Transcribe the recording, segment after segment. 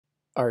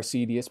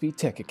RCDSB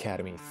Tech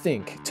Academy.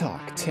 Think,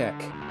 talk, tech.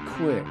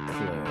 Quick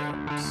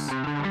clips.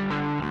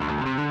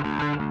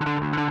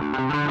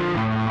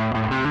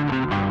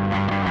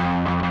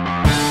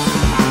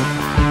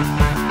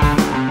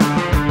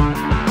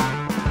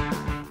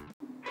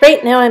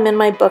 Right now I'm in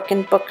my book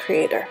in Book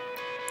Creator.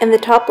 In the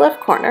top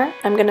left corner,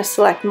 I'm going to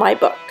select My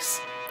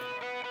Books.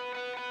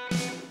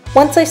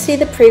 Once I see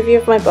the preview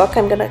of my book,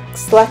 I'm going to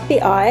select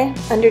the I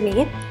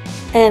underneath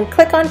and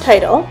click on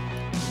Title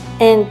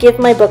and give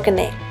my book a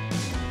name.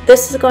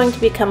 This is going to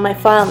become my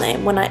file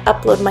name when I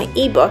upload my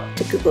ebook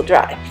to Google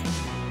Drive.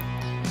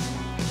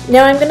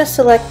 Now I'm going to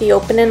select the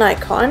Open In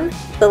icon,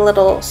 the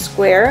little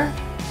square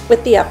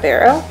with the up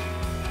arrow,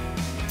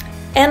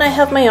 and I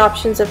have my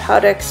options of how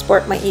to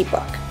export my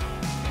ebook.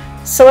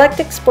 Select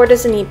Export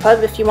as an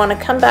EPUB if you want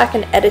to come back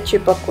and edit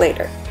your book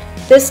later.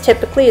 This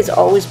typically is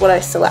always what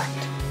I select.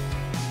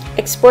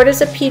 Export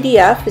as a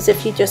PDF is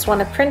if you just want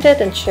to print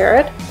it and share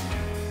it.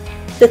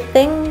 The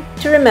thing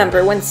to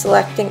remember when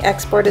selecting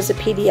Export as a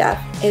PDF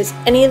is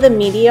any of the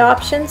media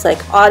options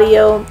like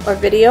audio or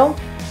video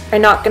are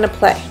not going to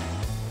play.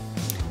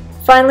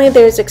 Finally,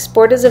 there's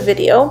Export as a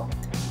video.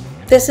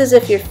 This is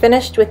if you're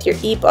finished with your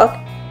ebook,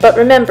 but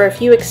remember,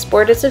 if you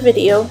export as a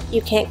video,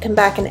 you can't come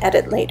back and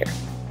edit later.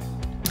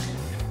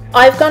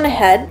 I've gone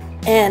ahead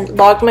and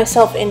logged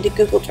myself into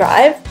Google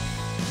Drive,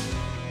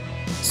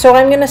 so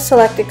I'm going to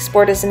select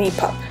Export as an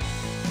EPUB.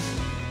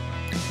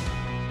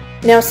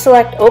 Now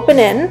select Open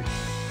In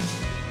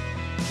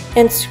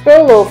and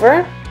scroll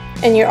over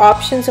and your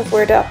options of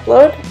where to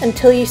upload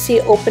until you see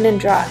Open in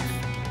Drive.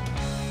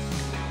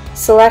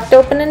 Select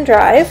Open in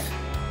Drive,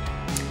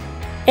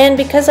 and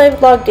because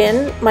I've logged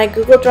in, my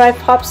Google Drive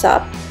pops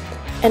up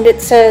and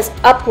it says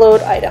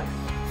Upload Item.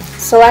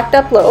 Select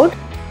Upload,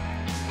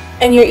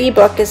 and your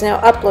ebook is now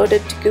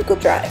uploaded to Google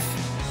Drive.